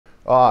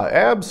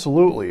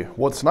Absolutely.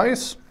 What's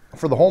nice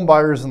for the home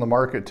buyers in the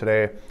market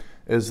today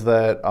is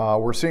that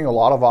we're seeing a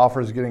lot of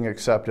offers getting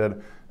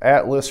accepted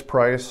at list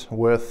price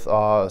with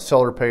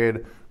seller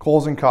paid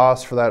closing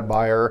costs for that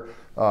buyer.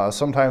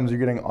 Sometimes you're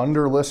getting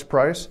under list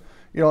price.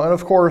 And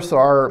of course there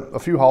are a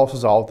few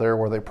houses out there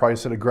where they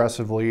price it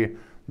aggressively,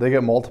 they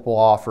get multiple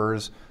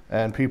offers,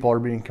 and people are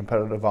being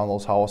competitive on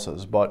those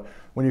houses. But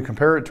when you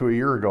compare it to a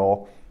year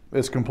ago,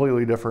 it's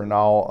completely different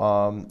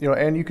now.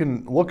 And you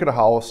can look at a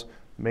house,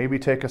 maybe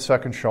take a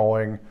second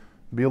showing,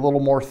 be a little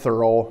more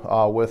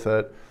thorough with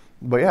it.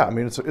 But yeah, I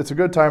mean, it's a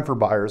good time for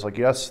buyers. Like,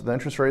 yes, the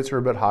interest rates are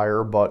a bit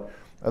higher, but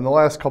in the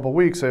last couple of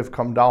weeks, they've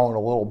come down a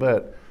little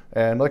bit.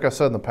 And like I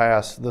said in the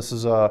past, this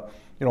is a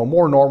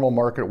more normal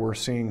market we're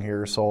seeing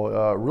here.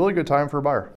 So really good time for a buyer.